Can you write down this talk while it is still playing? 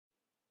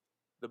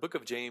The book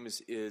of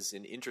James is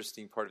an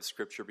interesting part of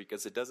Scripture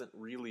because it doesn't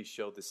really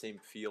show the same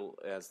feel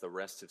as the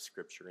rest of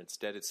Scripture.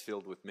 Instead, it's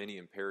filled with many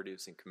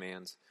imperatives and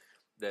commands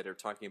that are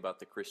talking about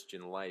the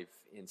Christian life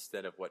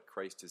instead of what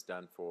Christ has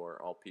done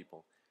for all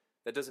people.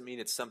 That doesn't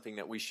mean it's something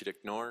that we should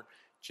ignore.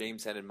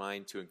 James had in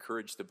mind to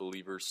encourage the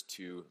believers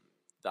to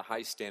the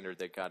high standard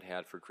that God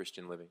had for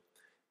Christian living.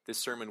 This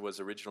sermon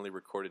was originally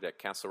recorded at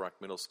Castle Rock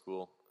Middle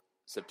School,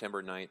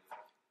 September 9th,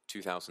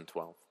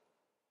 2012.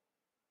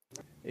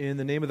 In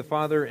the name of the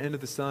Father, and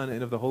of the Son,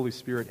 and of the Holy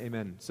Spirit,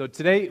 amen. So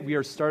today we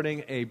are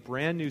starting a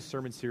brand new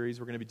sermon series.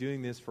 We're going to be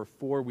doing this for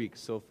 4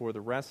 weeks. So for the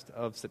rest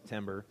of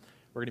September,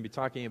 we're going to be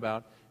talking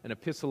about an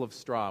epistle of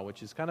straw,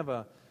 which is kind of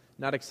a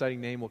not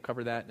exciting name. We'll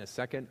cover that in a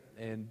second,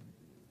 and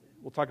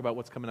we'll talk about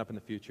what's coming up in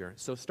the future.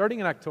 So starting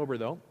in October,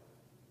 though,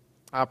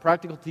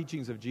 Practical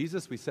Teachings of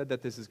Jesus. We said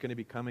that this is going to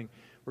be coming.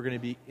 We're going to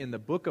be in the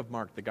book of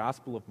Mark, the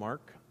Gospel of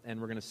Mark,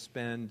 and we're going to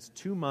spend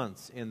 2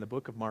 months in the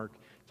book of Mark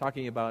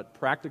talking about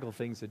practical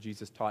things that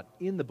Jesus taught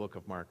in the book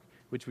of Mark,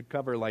 which would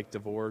cover like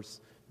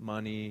divorce,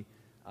 money,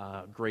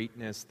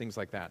 greatness, things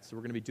like that. So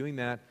we're going to be doing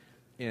that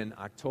in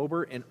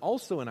October. And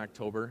also in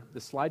October,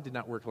 the slide did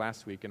not work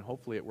last week, and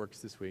hopefully it works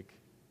this week.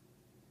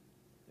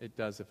 It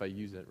does if I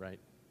use it right,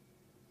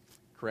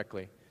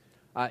 correctly.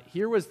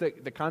 Here was the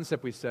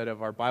concept we said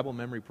of our Bible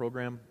memory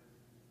program.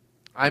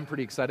 I'm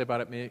pretty excited about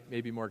it,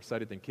 maybe more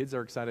excited than kids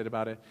are excited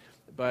about it.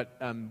 But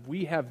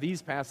we have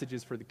these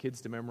passages for the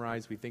kids to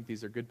memorize. We think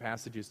these are good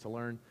passages to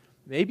learn.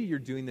 Maybe you're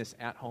doing this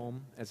at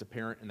home as a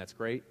parent, and that's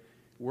great.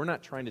 We're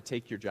not trying to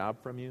take your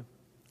job from you.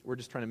 We're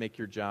just trying to make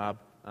your job,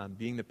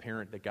 being the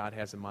parent that God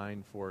has in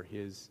mind for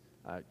His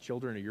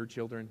children or your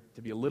children,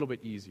 to be a little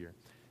bit easier.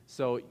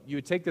 So you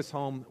would take this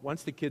home.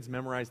 Once the kids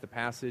memorize the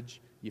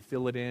passage, you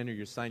fill it in or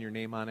you sign your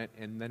name on it,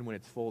 and then when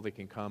it's full, they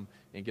can come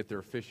and get their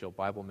official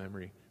Bible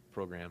memory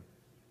program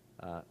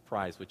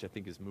prize, which I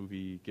think is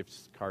movie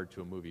gift card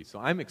to a movie. So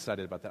I'm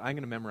excited about that. I'm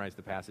going to memorize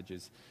the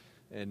passages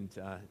and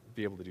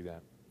be able to do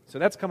that. So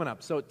that's coming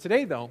up. So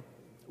today, though,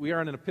 we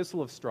are on an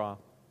epistle of straw,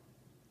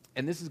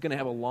 and this is going to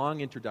have a long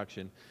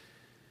introduction,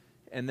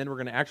 and then we're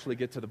going to actually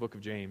get to the book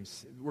of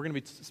James. We're going to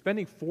be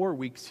spending 4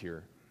 weeks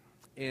here.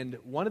 And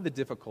one of the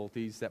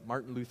difficulties that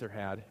Martin Luther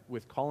had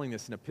with calling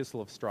this an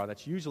epistle of straw,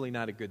 that's usually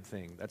not a good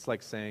thing. That's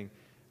like saying,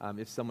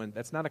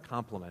 that's not a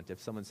compliment.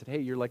 If someone said, hey,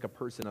 you're like a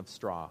person of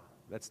straw,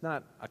 that's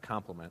not a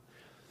compliment.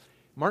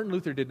 Martin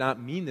Luther did not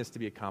mean this to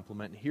be a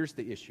compliment, and here's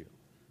the issue.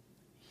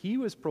 He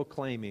was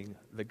proclaiming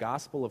the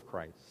gospel of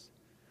Christ.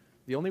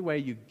 The only way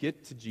you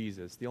get to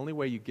Jesus, the only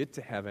way you get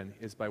to heaven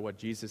is by what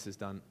Jesus has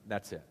done.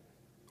 That's it.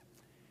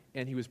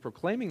 And he was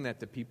proclaiming that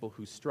to people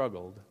who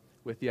struggled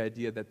with the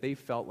idea that they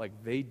felt like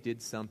they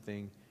did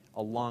something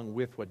along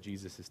with what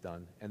Jesus has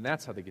done, and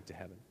that's how they get to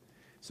heaven.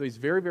 So he's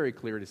very, very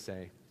clear to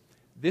say,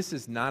 this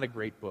is not a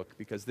great book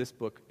because this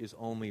book is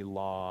only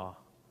law,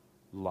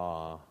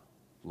 law,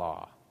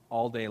 law,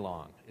 all day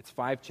long. It's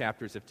 5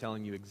 chapters of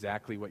telling you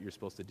exactly what you're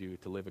supposed to do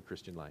to live a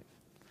Christian life.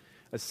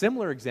 A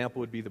similar example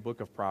would be the book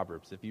of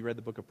Proverbs. Have you read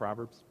the book of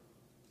Proverbs?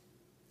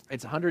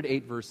 It's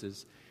 108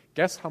 verses.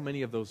 Guess how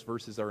many of those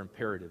verses are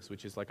imperatives,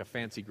 which is like a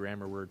fancy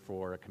grammar word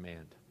for a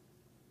command.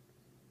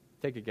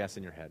 Take a guess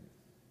in your head.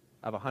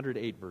 Of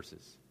 108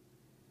 verses.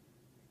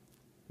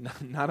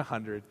 Not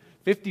 100.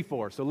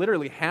 54. So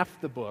literally half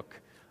the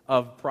book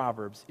of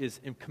Proverbs is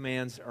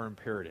commands or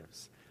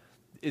imperatives.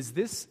 Is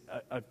this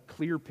a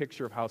clear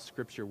picture of how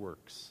Scripture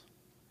works?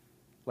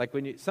 Like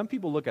some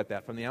people look at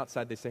that from the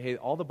outside, they say, hey,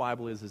 all the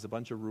Bible is a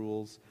bunch of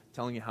rules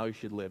telling you how you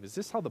should live. Is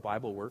this how the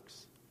Bible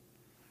works?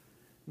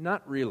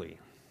 Not really.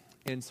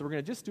 And so we're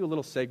going to just do a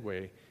little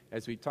segue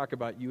as we talk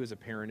about you as a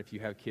parent if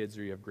you have kids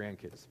or you have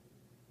grandkids.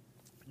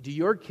 Do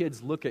your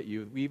kids look at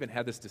you? We even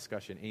had this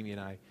discussion, Amy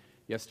and I,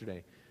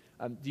 yesterday.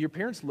 Do your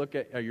kids look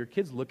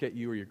at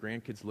you or your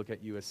grandkids look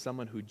at you as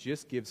someone who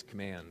just gives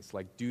commands,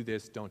 like do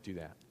this, don't do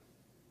that?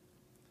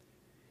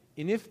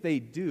 And if they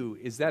do,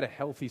 is that a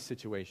healthy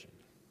situation?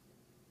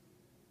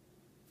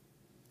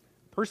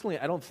 Personally,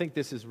 I don't think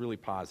this is really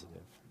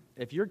positive.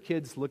 If your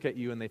kids look at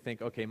you and they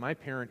think, okay, my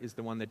parent is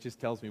the one that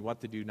just tells me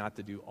what to do, not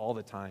to do all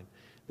the time,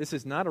 this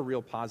is not a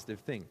real positive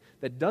thing.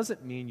 That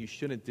doesn't mean you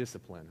shouldn't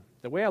discipline.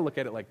 The way I look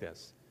at it like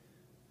this,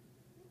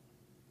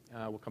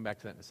 we'll come back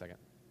to that in a second.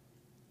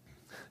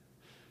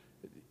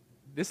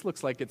 This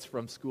looks like it's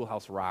from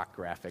Schoolhouse Rock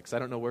graphics. I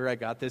don't know where I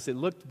got this. It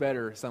looked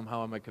better somehow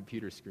on my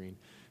computer screen,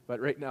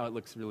 but right now it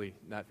looks really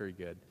not very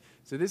good.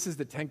 So this is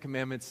the 10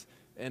 Commandments,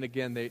 and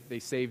again, they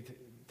saved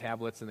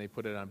tablets and they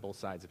put it on both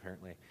sides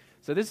apparently.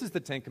 So this is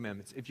the 10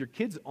 Commandments. If your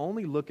kids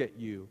only look at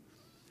you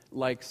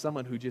like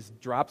someone who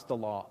just drops the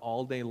law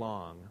all day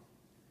long,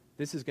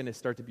 this is going to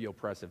start to be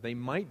oppressive. They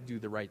might do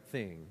the right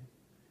thing,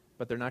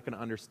 but they're not going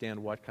to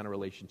understand what kind of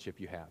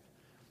relationship you have.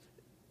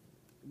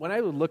 When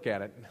I would look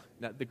at it,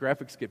 now the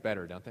graphics get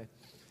better, don't they?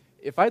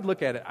 If I'd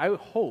look at it, I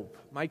would hope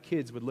my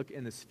kids would look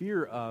in the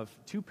sphere of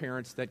 2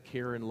 parents that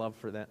care and love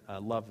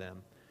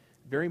them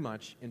very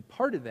much, and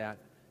part of that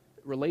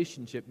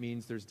relationship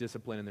means there's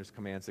discipline and there's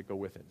commands that go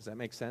with it. Does that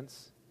make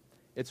sense?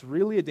 It's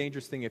really a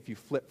dangerous thing if you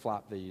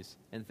flip-flop these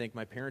and think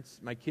my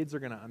kids are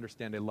going to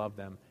understand I love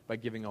them by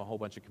giving a whole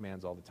bunch of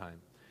commands all the time.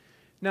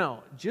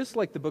 Now, just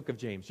like the book of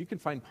James, you can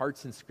find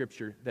parts in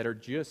Scripture that are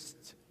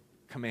just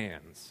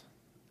commands.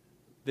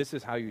 This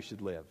is how you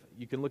should live.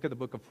 You can look at the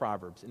book of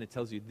Proverbs, and it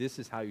tells you this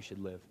is how you should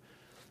live.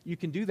 You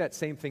can do that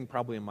same thing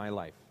probably in my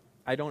life.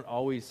 I don't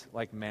always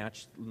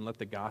match and let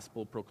the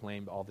gospel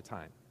proclaimed all the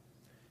time.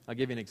 I'll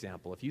give you an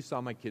example. If you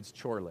saw my kids'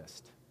 chore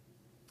list,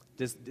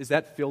 is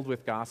that filled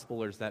with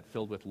gospel or is that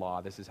filled with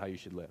law? This is how you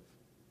should live.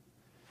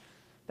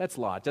 That's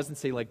law. It doesn't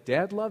say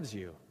Dad loves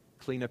you,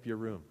 clean up your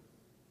room.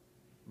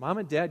 Mom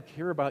and Dad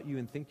care about you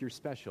and think you're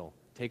special,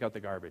 take out the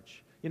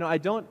garbage. I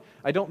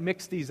don't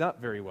mix these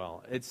up very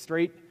well. It's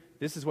straight,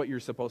 this is what you're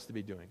supposed to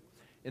be doing.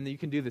 And you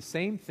can do the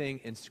same thing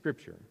in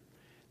Scripture.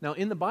 Now,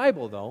 in the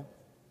Bible, though,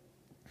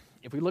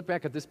 if we look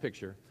back at this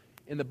picture,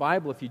 in the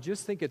Bible, if you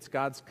just think it's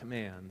God's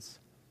commands,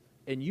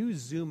 and you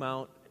zoom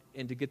out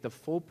and to get the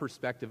full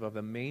perspective of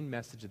the main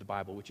message of the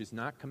Bible, which is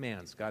not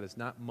commands, God is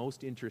not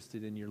most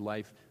interested in your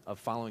life of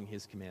following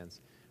His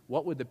commands,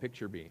 what would the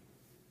picture be?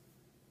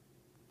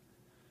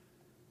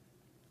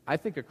 I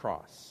think a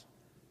cross.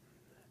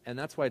 And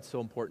that's why it's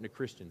so important to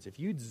Christians. If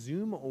you'd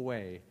zoom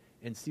away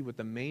and see what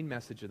the main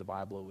message of the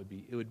Bible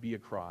it would be a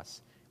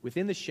cross.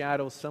 Within the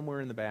shadow, somewhere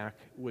in the back,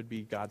 would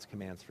be God's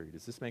commands for you.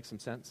 Does this make some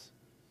sense?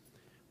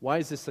 Why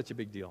is this such a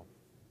big deal?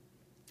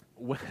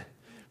 We're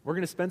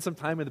going to spend some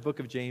time in the book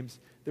of James.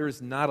 There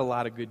is not a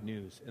lot of good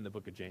news in the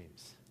book of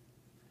James.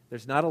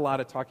 There's not a lot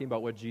of talking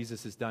about what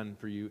Jesus has done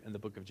for you in the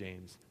book of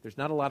James. There's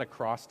not a lot of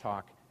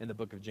crosstalk in the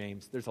book of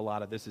James. There's a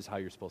lot of this is how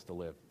you're supposed to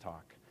live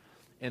talk.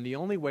 And the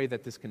only way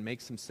that this can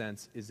make some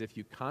sense is if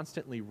you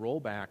constantly roll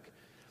back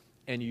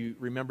and you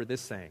remember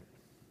this saying.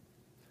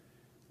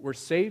 We're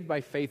saved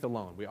by faith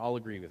alone. We all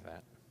agree with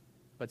that.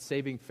 But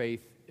saving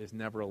faith is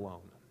never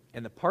alone.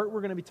 And the part we're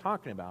going to be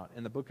talking about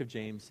in the book of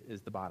James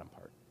is the bottom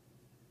part.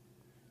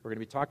 We're going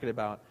to be talking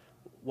about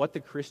what the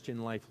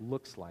Christian life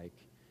looks like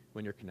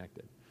when you're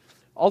connected.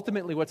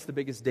 Ultimately, what's the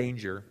biggest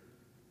danger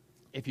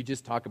if you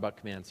just talk about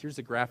commands? Here's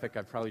a graphic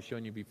I've probably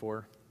shown you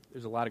before.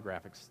 There's a lot of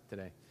graphics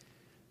today.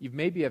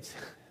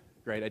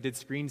 Great, I did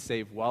screen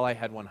save while I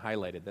had one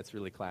highlighted. That's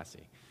really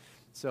classy.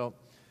 So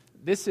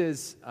this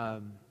is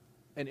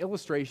an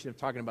illustration of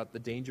talking about the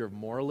danger of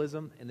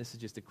moralism, and this is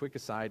just a quick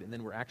aside, and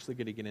then we're actually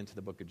going to get into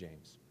the book of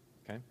James.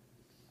 Okay?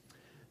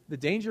 The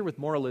danger with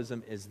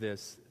moralism is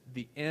this.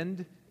 The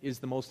end is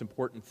the most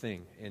important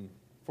thing. And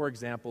for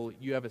example,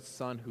 you have a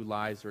son who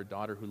lies or a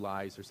daughter who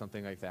lies or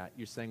something like that.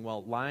 You're saying,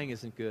 well, lying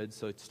isn't good,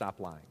 so stop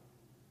lying.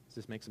 Does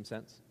this make some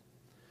sense?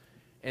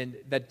 And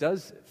that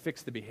does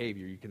fix the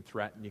behavior. You can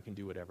threaten, you can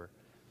do whatever.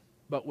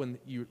 But when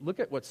you look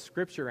at what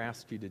Scripture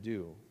asks you to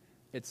do,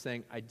 it's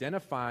saying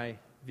identify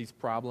these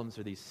problems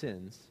or these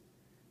sins.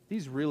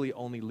 These really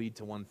only lead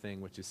to one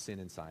thing, which is sin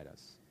inside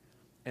us.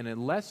 And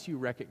unless you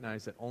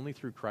recognize that only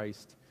through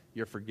Christ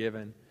you're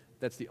forgiven,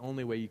 that's the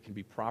only way you can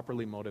be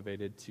properly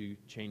motivated to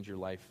change your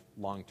life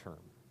long term.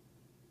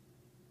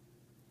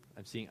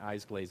 I'm seeing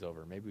eyes glaze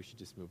over. Maybe we should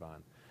just move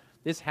on.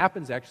 This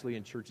happens actually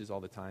in churches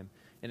all the time.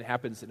 And it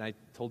happens, and I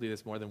told you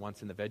this more than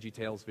once in the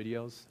VeggieTales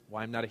videos,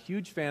 why I'm not a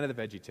huge fan of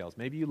the VeggieTales.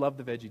 Maybe you love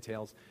the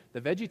VeggieTales.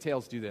 The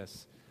VeggieTales do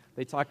this.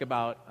 They talk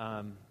about,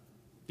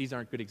 these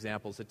aren't good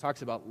examples, it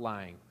talks about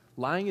lying.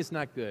 Lying is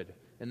not good.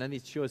 And then they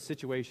show a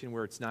situation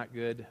where it's not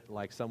good,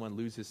 like someone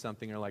loses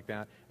something or like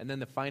that. And then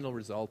the final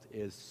result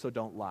is, so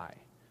don't lie.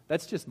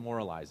 That's just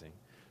moralizing,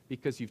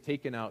 because you've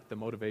taken out the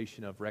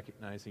motivation of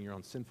recognizing your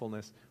own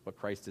sinfulness, what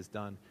Christ has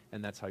done,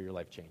 and that's how your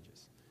life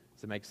changes.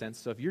 Does it make sense?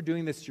 So if you're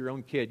doing this to your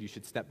own kid, you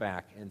should step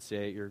back and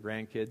say, your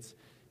grandkids,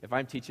 if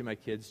I'm teaching my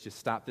kids, just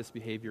stop this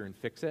behavior and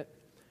fix it,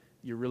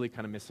 you're really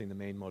kind of missing the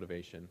main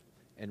motivation.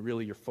 And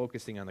really you're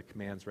focusing on the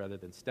commands rather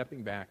than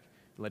stepping back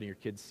and letting your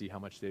kids see how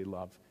much they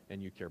love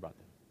and you care about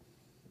them.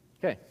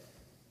 Okay,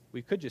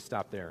 we could just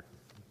stop there,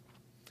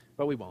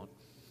 but we won't.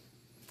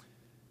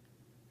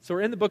 So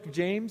we're in the book of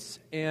James,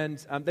 and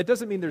that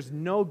doesn't mean there's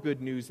no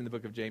good news in the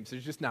book of James.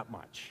 There's just not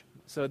much.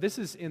 So this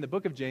is in the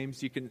book of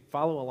James. You can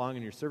follow along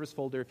in your service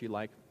folder if you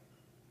like.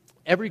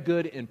 Every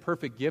good and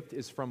perfect gift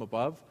is from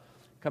above,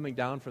 coming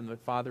down from the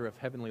Father of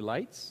heavenly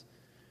lights,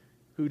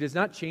 who does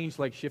not change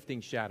like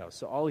shifting shadows.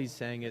 So all he's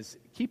saying is,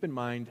 keep in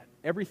mind,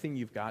 everything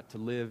you've got to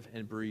live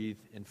and breathe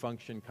and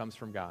function comes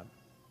from God.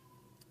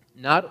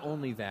 Not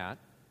only that,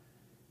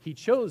 he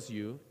chose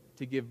you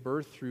to give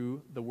birth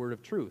through the word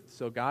of truth.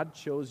 So God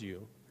chose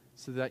you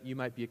so that you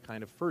might be a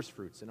kind of first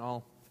fruits. And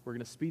we're going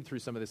to speed through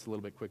some of this a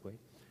little bit quickly.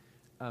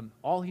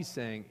 All he's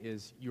saying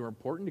is you're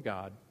important to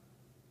God.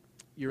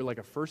 You're like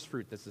a first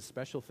fruit. That's a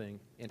special thing.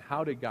 And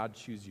how did God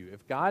choose you?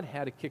 If God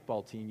had a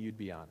kickball team, you'd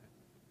be on it.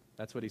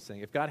 That's what he's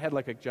saying. If God had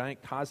like a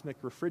giant cosmic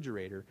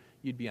refrigerator,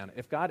 you'd be on it.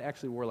 If God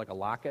actually wore like a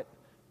locket,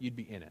 you'd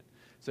be in it.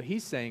 So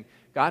he's saying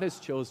God has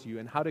chosen you.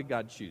 And how did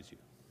God choose you?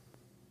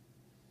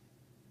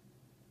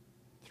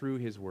 Through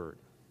his word.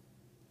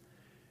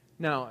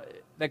 Now,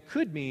 that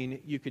could mean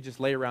you could just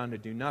lay around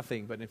and do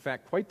nothing, but in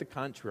fact, quite the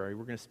contrary.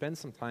 We're going to spend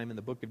some time in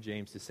the book of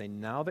James to say,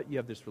 now that you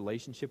have this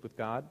relationship with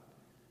God,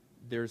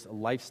 there's a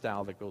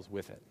lifestyle that goes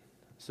with it.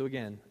 So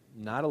again,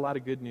 not a lot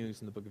of good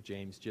news in the book of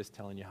James, just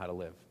telling you how to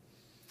live.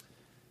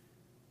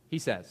 He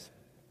says,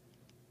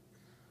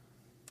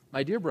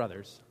 "My dear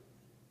brothers,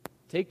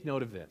 take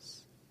note of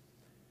this.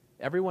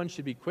 Everyone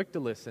should be quick to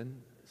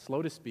listen,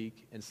 slow to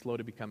speak, and slow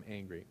to become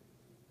angry."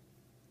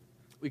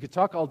 We could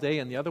talk all day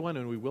on the other one,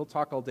 and we will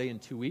talk all day in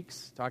 2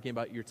 weeks, talking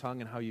about your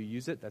tongue and how you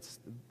use it. That's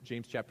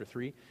James chapter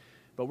 3.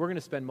 But we're going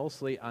to spend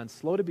mostly on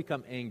slow to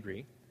become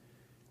angry.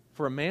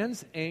 For a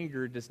man's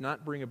anger does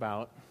not bring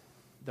about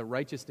the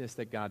righteousness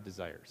that God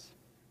desires.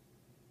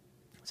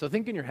 So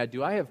think in your head,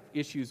 do I have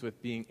issues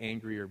with being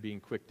angry or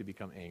being quick to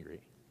become angry?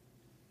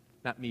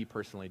 Not me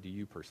personally. Do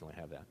you personally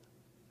have that?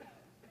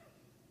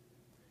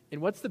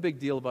 And what's the big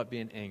deal about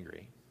being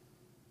angry?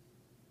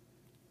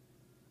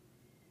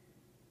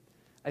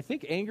 I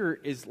think anger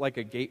is like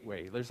a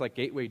gateway. There's like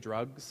gateway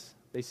drugs.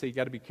 They say you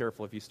got to be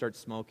careful. If you start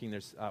smoking,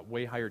 there's a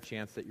way higher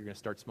chance that you're going to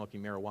start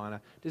smoking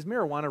marijuana. Does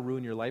marijuana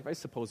ruin your life? I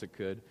suppose it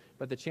could.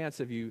 But the chance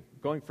of you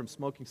going from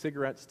smoking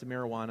cigarettes to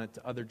marijuana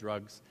to other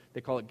drugs,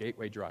 they call it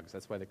gateway drugs.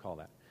 That's why they call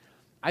that.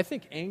 I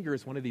think anger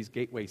is one of these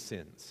gateway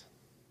sins.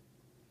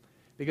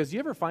 Because you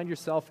ever find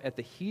yourself at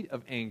the heat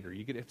of anger,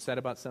 you get upset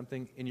about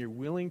something, and you're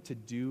willing to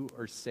do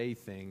or say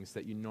things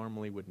that you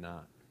normally would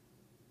not.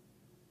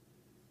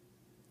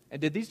 And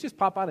did these just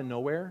pop out of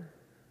nowhere?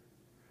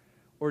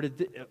 Or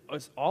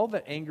all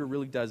that anger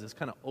really does is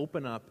kind of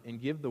open up and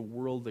give the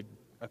world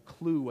a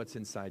clue what's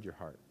inside your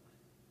heart.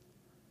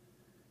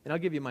 And I'll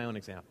give you my own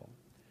example.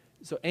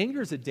 So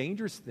anger is a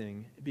dangerous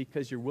thing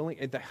because you're willing,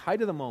 at the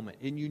height of the moment,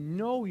 and you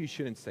know you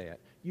shouldn't say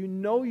it. You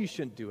know you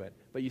shouldn't do it,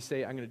 but you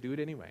say, I'm going to do it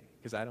anyway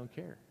because I don't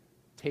care.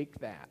 Take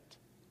that.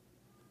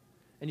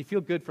 And you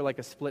feel good for like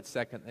a split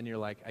second, and you're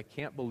like, I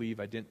can't believe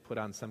I didn't put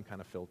on some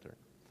kind of filter.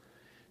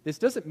 This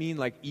doesn't mean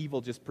like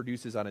evil just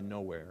produces out of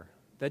nowhere.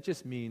 That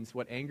just means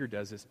what anger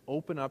does is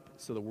open up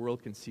so the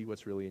world can see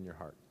what's really in your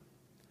heart.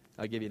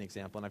 I'll give you an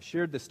example, and I've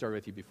shared this story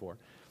with you before.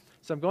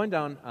 So I'm going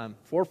down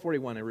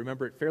 441. I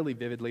remember it fairly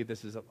vividly.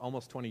 This is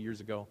almost 20 years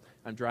ago.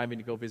 I'm driving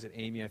to go visit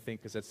Amy, I think,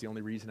 because that's the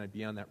only reason I'd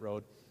be on that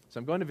road. So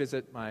I'm going to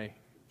visit my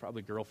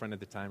probably girlfriend at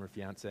the time or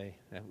fiance.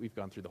 We've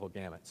gone through the whole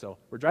gamut. So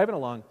we're driving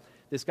along.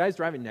 This guy's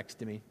driving next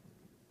to me,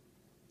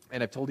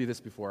 and I've told you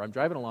this before. I'm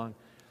driving along.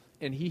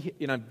 And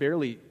I'm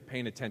barely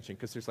paying attention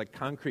because there's like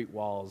concrete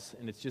walls,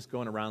 and it's just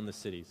going around the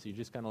city. So you're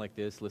just kind of like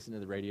this, listening to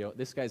the radio.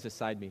 This guy's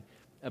beside me,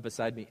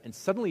 and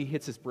suddenly he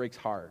hits his brakes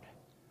hard.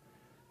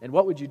 And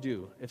what would you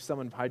do if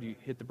someone behind you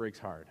hit the brakes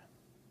hard?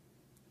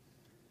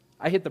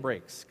 I hit the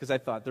brakes because I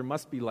thought there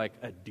must be like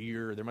a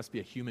deer, there must be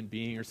a human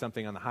being or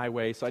something on the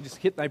highway. So I just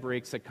hit my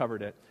brakes, I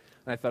covered it,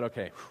 and I thought,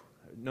 okay,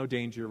 no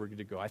danger, we're good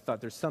to go. I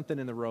thought there's something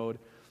in the road.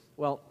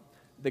 Well,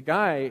 the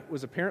guy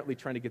was apparently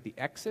trying to get the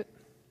exit,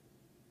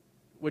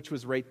 which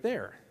was right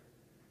there.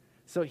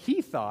 So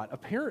he thought,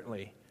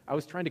 apparently, I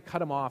was trying to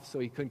cut him off so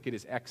he couldn't get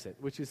his exit,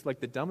 which is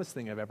like the dumbest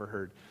thing I've ever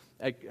heard.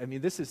 I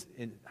mean, this is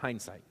in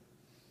hindsight.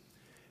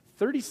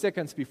 30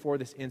 seconds before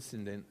this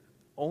incident,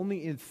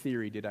 only in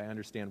theory did I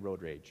understand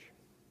road rage.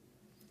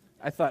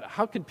 I thought,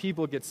 how can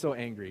people get so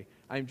angry?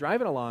 I'm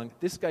driving along,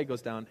 this guy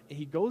goes down, and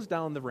he goes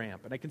down the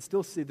ramp, and I can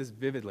still see this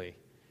vividly,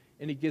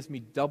 and he gives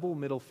me double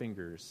middle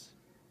fingers.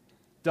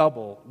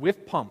 Double,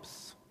 with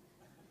pumps.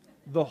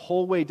 The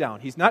whole way down.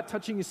 He's not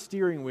touching his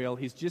steering wheel.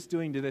 He's just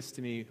doing this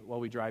to me while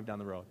we drive down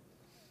the road.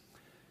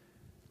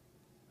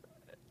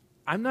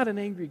 I'm not an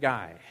angry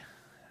guy.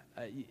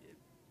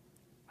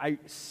 I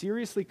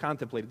seriously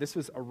contemplated. This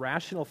was a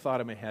rational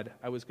thought in my head.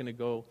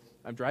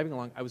 I'm driving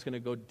along. I was going to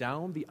go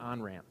down the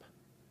on-ramp.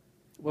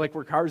 Like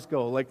where cars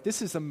go. Like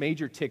this is a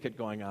major ticket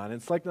going on.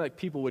 It's like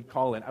people would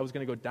call in. I was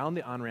going to go down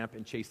the on-ramp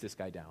and chase this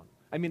guy down.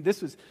 I mean,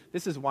 this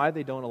is why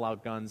they don't allow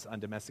guns on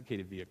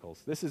domesticated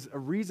vehicles. This is a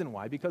reason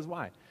why. Because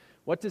why?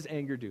 What does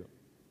anger do?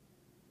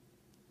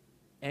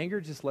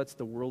 Anger just lets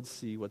the world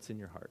see what's in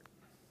your heart.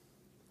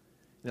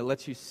 And it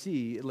lets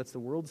the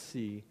world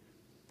see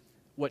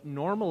what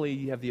normally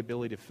you have the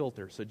ability to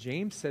filter. So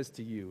James says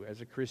to you, as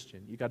a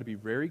Christian, you got to be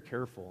very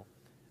careful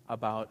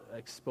about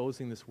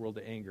exposing this world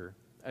to anger,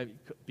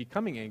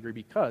 becoming angry,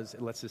 because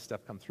it lets this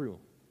stuff come through.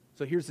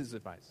 So here's his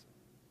advice.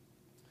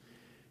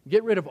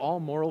 Get rid of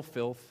all moral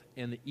filth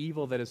and the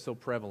evil that is so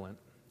prevalent,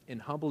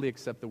 and humbly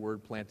accept the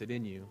word planted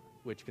in you,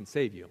 which can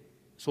save you.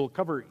 So we'll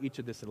cover each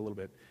of this in a little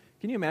bit.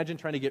 Can you imagine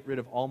trying to get rid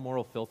of all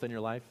moral filth in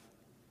your life?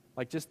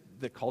 Like just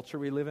the culture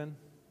we live in?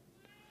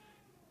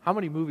 How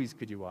many movies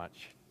could you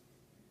watch?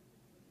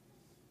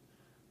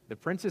 The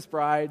Princess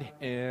Bride,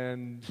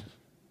 and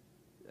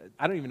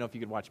I don't even know if you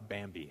could watch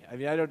Bambi. I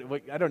mean,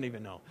 I don't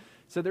even know.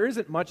 So there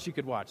isn't much you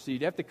could watch. So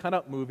you'd have to cut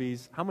out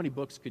movies. How many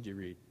books could you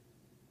read?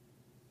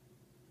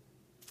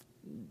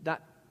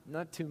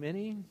 Not too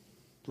many.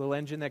 Little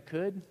Engine That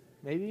Could,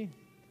 maybe.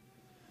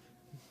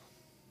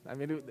 I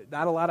mean,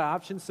 not a lot of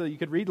options. So you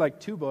could read like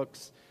 2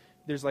 books.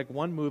 There's like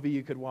 1 movie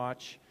you could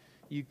watch.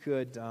 You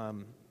could.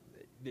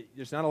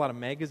 There's not a lot of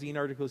magazine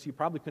articles. You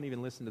probably couldn't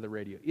even listen to the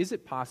radio. Is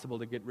it possible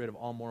to get rid of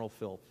all moral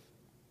filth?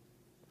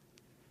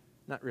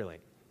 Not really.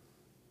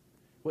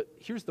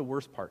 Here's the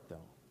worst part,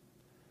 though.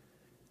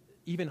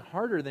 even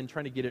harder than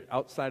trying to get it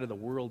outside of the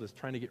world is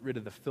trying to get rid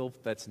of the filth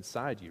that's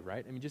inside you,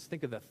 right? I mean, just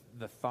think of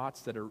the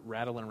thoughts that are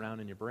rattling around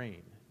in your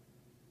brain.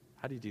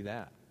 How do you do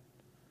that?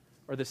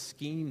 Or the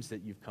schemes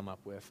that you've come up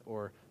with,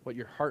 or what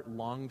your heart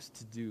longs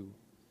to do.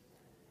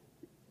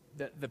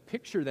 The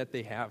picture that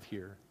they have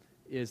here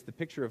is the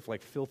picture of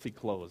like filthy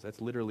clothes.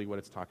 That's literally what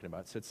it's talking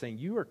about. So it's saying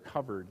you are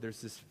covered.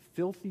 There's this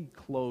filthy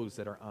clothes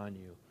that are on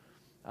you.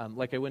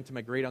 Like I went to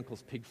my great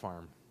uncle's pig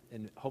farm,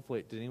 and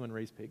hopefully, did anyone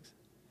raise pigs?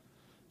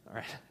 All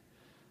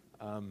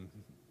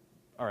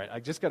right, I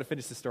just got to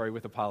finish the story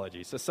with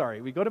apologies. So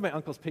sorry, we go to my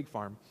uncle's pig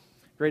farm,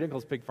 great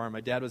uncle's pig farm.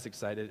 My dad was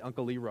excited.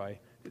 Uncle Leroy.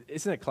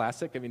 Isn't it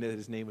classic? I mean,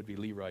 his name would be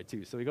Leroy,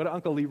 too. So we go to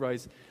Uncle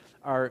Leroy's.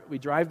 We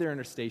drive there in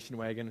our station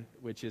wagon,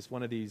 which is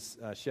one of these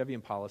Chevy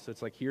Impala. So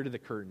it's like here to the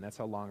curtain. That's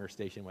how long our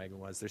station wagon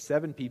was. There's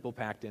 7 people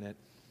packed in it.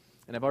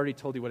 And I've already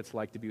told you what it's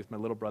like to be with my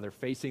little brother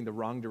facing the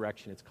wrong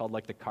direction. It's called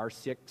like the car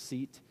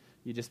seat.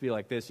 You just be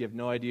like this. You have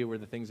no idea where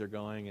the things are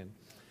going. And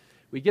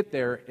we get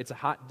there. It's a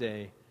hot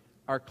day.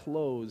 Our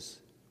clothes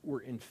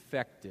were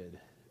infected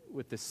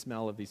with the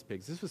smell of these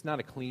pigs. This was not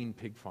a clean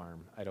pig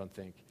farm, I don't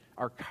think.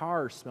 Our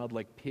car smelled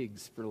like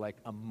pigs for like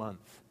a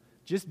month.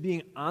 Just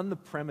being on the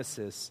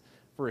premises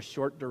for a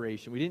short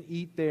duration. We didn't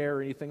eat there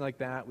or anything like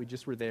that. We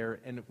just were there.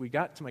 And we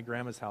got to my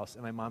grandma's house,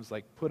 and my mom's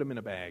like, put them in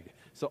a bag.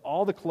 So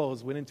all the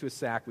clothes went into a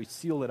sack. We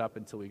sealed it up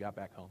until we got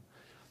back home.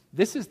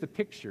 This is the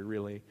picture,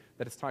 really,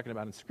 that it's talking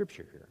about in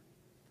Scripture here.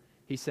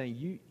 He's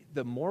saying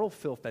the moral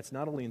filth that's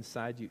not only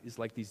inside you is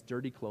like these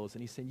dirty clothes.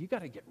 And he's saying you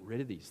got to get rid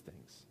of these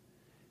things.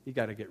 You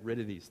got to get rid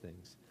of these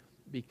things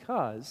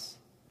because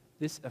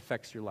this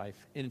affects your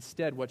life. And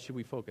instead, what should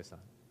we focus on?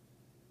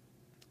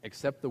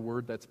 Accept the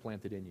word that's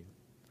planted in you.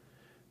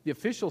 The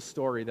official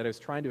story that I was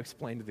trying to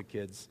explain to the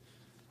kids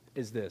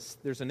is this.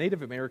 There's a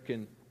Native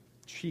American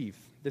chief.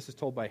 This is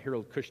told by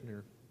Harold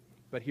Kushner,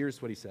 but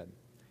here's what he said.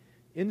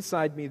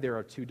 Inside me there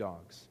are 2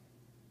 dogs.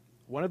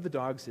 One of the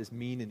dogs is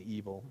mean and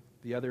evil.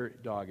 The other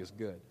dog is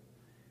good.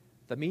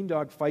 The mean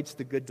dog fights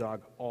the good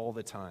dog all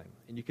the time.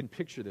 And you can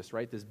picture this,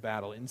 right? This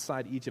battle.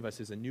 Inside each of us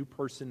is a new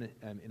person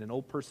and an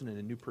old person and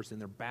a new person.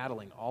 They're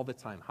battling all the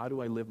time. How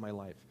do I live my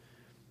life?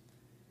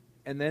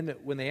 And then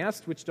when they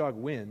asked which dog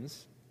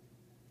wins,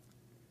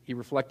 he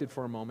reflected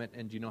for a moment,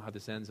 and do you know how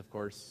this ends? Of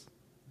course,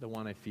 the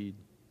one I feed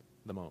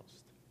the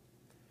most.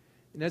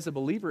 And as a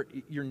believer,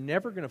 you're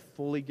never going to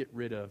fully get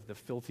rid of the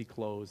filthy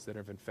clothes that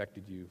have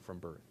infected you from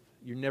birth.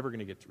 You're never going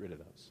to get rid of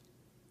those.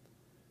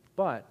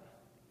 But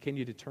can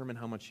you determine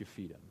how much you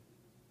feed them?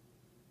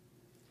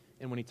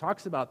 And when he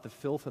talks about the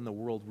filth in the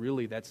world,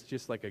 really that's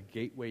just like a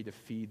gateway to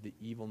feed the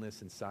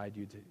evilness inside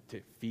you,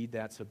 to feed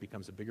that so it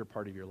becomes a bigger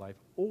part of your life.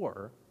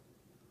 Or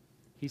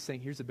he's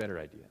saying, here's a better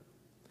idea.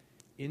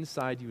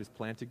 Inside you is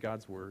planted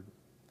God's word.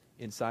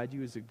 Inside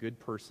you is a good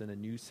person, a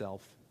new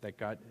self that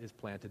God has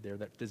planted there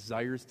that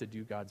desires to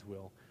do God's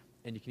will.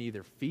 And you can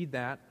either feed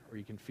that or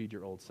you can feed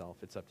your old self.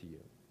 It's up to you.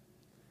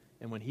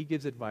 And when he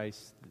gives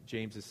advice,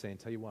 James is saying,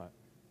 tell you what,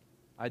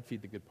 I'd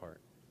feed the good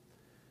part.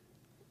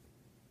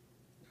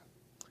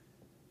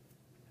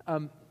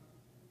 Do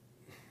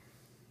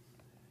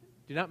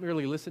not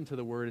merely listen to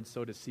the word and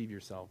so deceive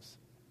yourselves.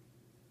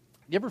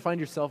 You ever find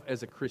yourself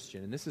as a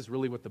Christian, and this is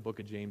really what the book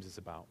of James is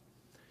about,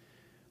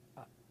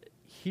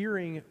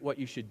 hearing what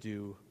you should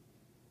do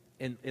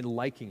and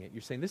liking it.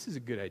 You're saying, this is a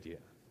good idea.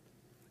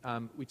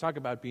 We talk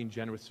about being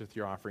generous with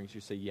your offerings. You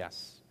say,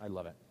 yes, I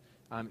love it.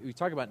 We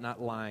talk about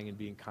not lying and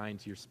being kind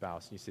to your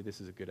spouse, and you say,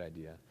 this is a good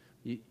idea.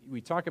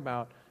 We talk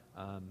about,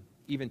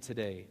 even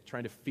today,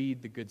 trying to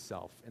feed the good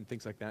self and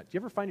things like that. Do you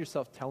ever find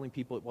yourself telling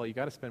people, well, you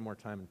got to spend more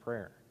time in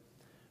prayer,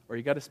 or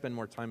you got to spend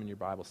more time in your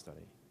Bible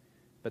study,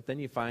 but then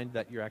you find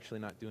that you're actually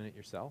not doing it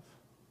yourself?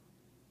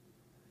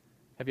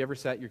 Have you ever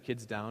sat your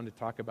kids down to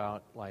talk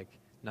about, like,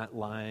 not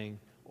lying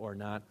or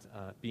not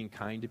being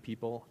kind to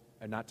people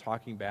and not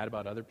talking bad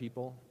about other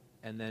people,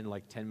 and then,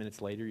 like, 10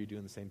 minutes later, you're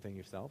doing the same thing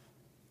yourself?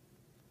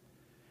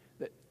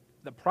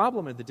 The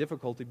problem and the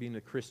difficulty being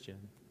a Christian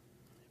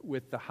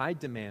with the high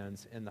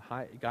demands and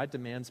God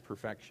demands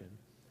perfection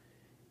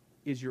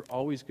is you're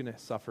always going to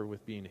suffer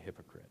with being a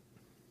hypocrite.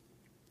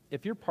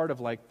 If you're part of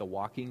like the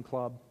walking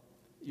club,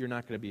 you're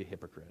not going to be a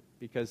hypocrite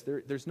because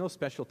there's no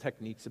special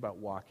techniques about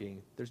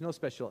walking. There's no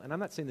special, and I'm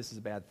not saying this is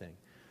a bad thing,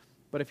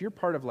 but if you're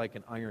part of like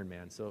an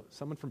Ironman, so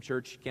someone from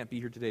church can't be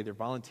here today, they're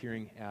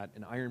volunteering at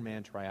an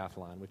Ironman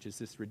triathlon, which is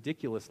this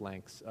ridiculous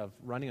lengths of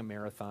running a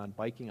marathon,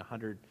 biking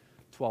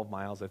 112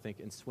 miles, I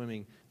think, and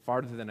swimming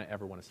farther than I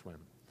ever want to swim.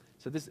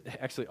 So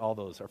actually all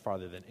those are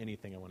farther than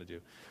anything I want to do.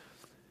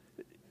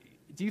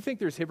 Do you think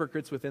there's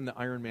hypocrites within the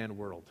Ironman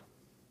world?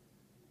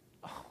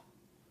 Oh,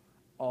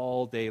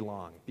 all day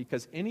long.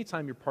 Because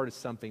anytime you're part of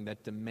something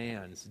that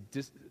demands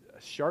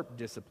sharp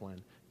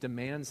discipline,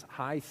 demands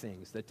high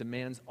things, that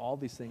demands all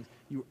these things,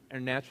 you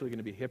are naturally going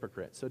to be a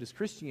hypocrite. So does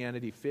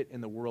Christianity fit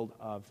in the world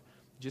of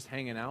just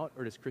hanging out,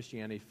 or does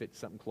Christianity fit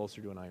something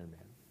closer to an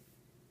Ironman?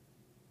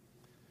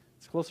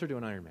 It's closer to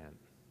an Ironman.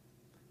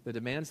 The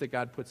demands that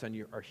God puts on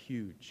you are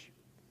huge.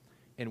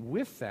 And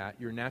with that,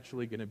 you're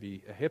naturally going to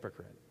be a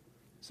hypocrite.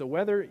 So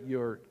whether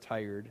you're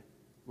tired,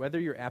 whether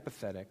you're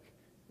apathetic,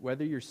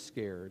 whether you're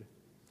scared,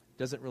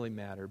 doesn't really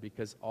matter,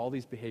 because all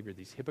these behaviors,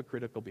 these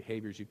hypocritical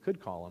behaviors, you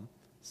could call them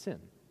sin.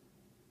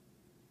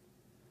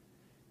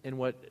 And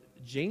what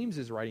James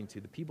is writing to,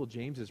 the people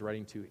James is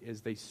writing to,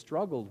 is they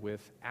struggled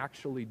with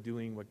actually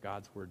doing what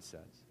God's word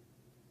says.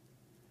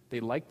 They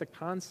like the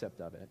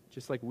concept of it,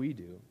 just like we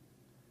do.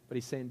 But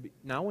he's saying,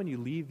 now when you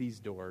leave these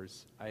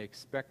doors, I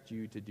expect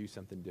you to do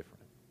something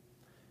different.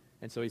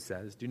 And so he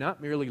says, do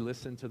not merely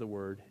listen to the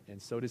word and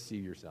so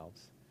deceive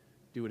yourselves.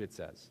 Do what it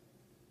says.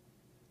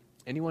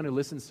 Anyone who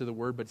listens to the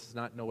word but does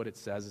not know what it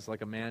says is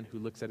like a man who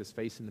looks at his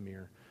face in the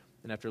mirror,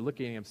 and after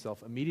looking at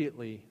himself,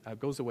 immediately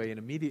goes away and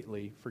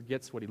immediately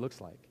forgets what he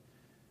looks like.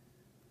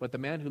 But the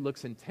man who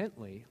looks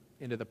intently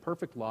into the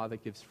perfect law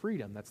that gives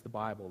freedom, that's the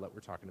Bible that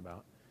we're talking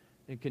about,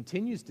 and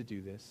continues to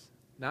do this,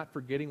 not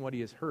forgetting what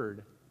he has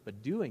heard,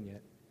 but doing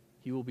it,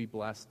 he will be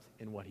blessed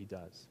in what he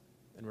does.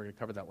 And we're going to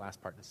cover that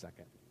last part in a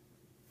second.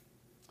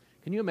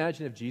 Can you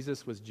imagine if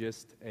Jesus was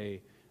just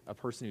a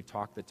person who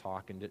talked the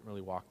talk and didn't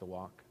really walk the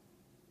walk?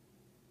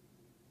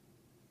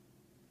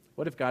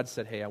 What if God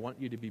said, hey, I want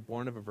you to be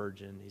born of a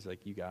virgin? He's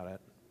like, you got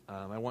it.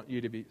 I want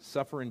you to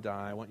suffer and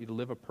die. I want you to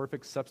live a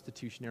perfect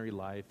substitutionary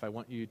life. I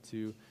want you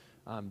to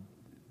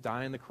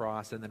die on the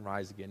cross and then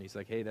rise again. He's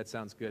like, hey, that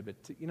sounds good, but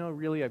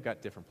really I've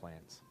got different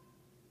plans.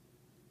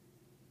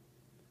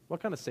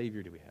 What kind of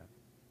Savior do we have?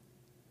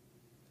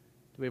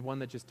 Do we have one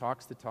that just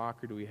talks the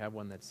talk, or do we have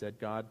one that said,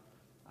 God,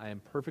 I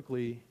am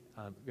perfectly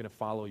going to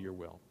follow your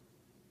will.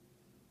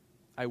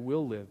 I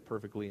will live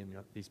perfectly in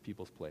these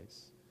people's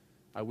place.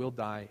 I will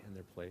die in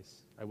their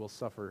place. I will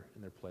suffer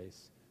in their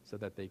place so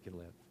that they can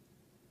live.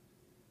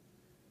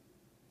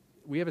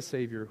 We have a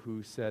Savior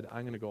who said,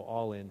 I'm going to go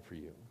all in for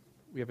you.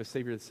 We have a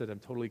Savior that said, I'm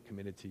totally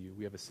committed to you.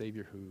 We have a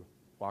Savior who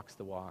walks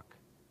the walk.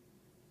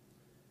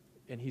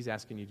 And he's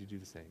asking you to do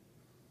the same.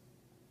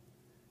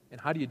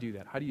 And how do you do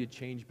that? How do you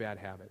change bad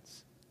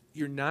habits?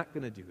 You're not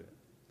going to do it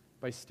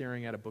by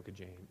staring at a book of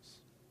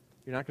James.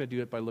 You're not going to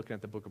do it by looking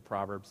at the book of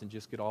Proverbs and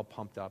just get all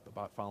pumped up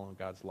about following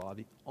God's law.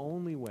 The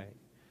only way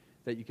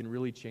that you can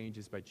really change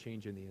is by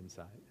changing the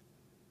inside.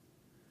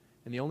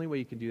 And the only way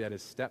you can do that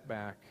is step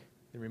back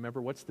and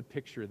remember, what's the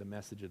picture of the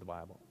message of the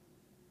Bible?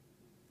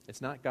 It's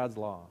not God's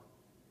law.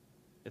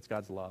 It's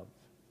God's love,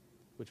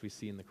 which we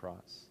see in the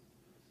cross.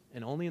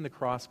 And only in the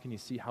cross can you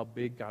see how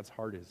big God's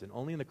heart is. And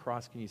only in the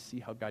cross can you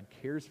see how God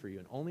cares for you.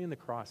 And only in the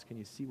cross can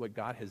you see what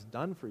God has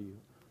done for you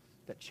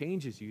that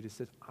changes you to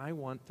say, I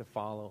want to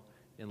follow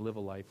and live a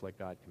life like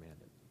God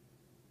commanded.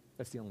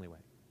 That's the only way.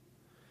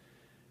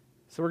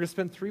 So we're going to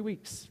spend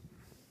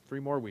 3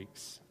 more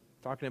weeks,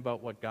 talking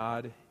about what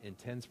God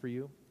intends for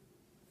you.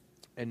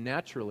 And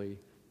naturally,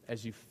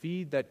 as you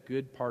feed that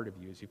good part of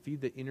you, as you feed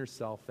the inner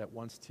self that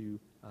wants to,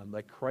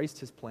 like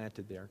Christ has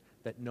planted there,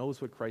 that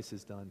knows what Christ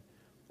has done,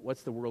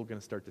 what's the world going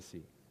to start to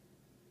see?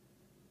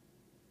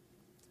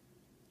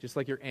 Just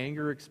like your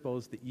anger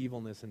exposed the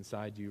evilness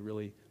inside you,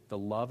 really, the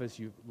love as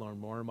you learn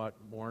more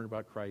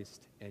about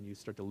Christ and you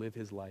start to live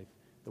his life,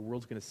 the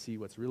world's going to see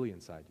what's really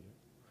inside you.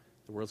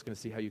 The world's going to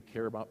see how you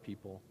care about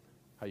people,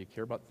 how you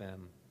care about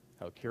them,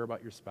 how you care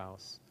about your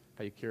spouse,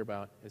 how you care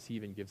about, as he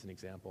even gives an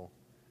example.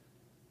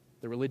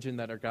 The religion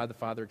that our God the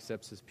Father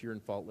accepts as pure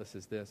and faultless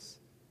is this: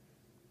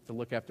 to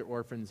look after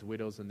orphans,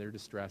 widows, in their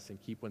distress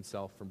and keep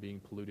oneself from being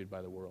polluted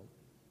by the world.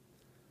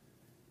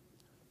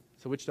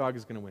 So which dog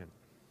is going to win?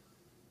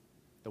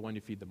 The one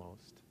you feed the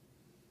most.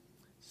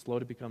 Slow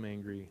to become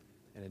angry,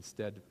 and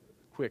instead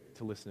quick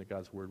to listen to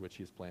God's word, which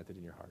he has planted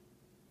in your heart.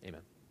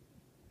 Amen.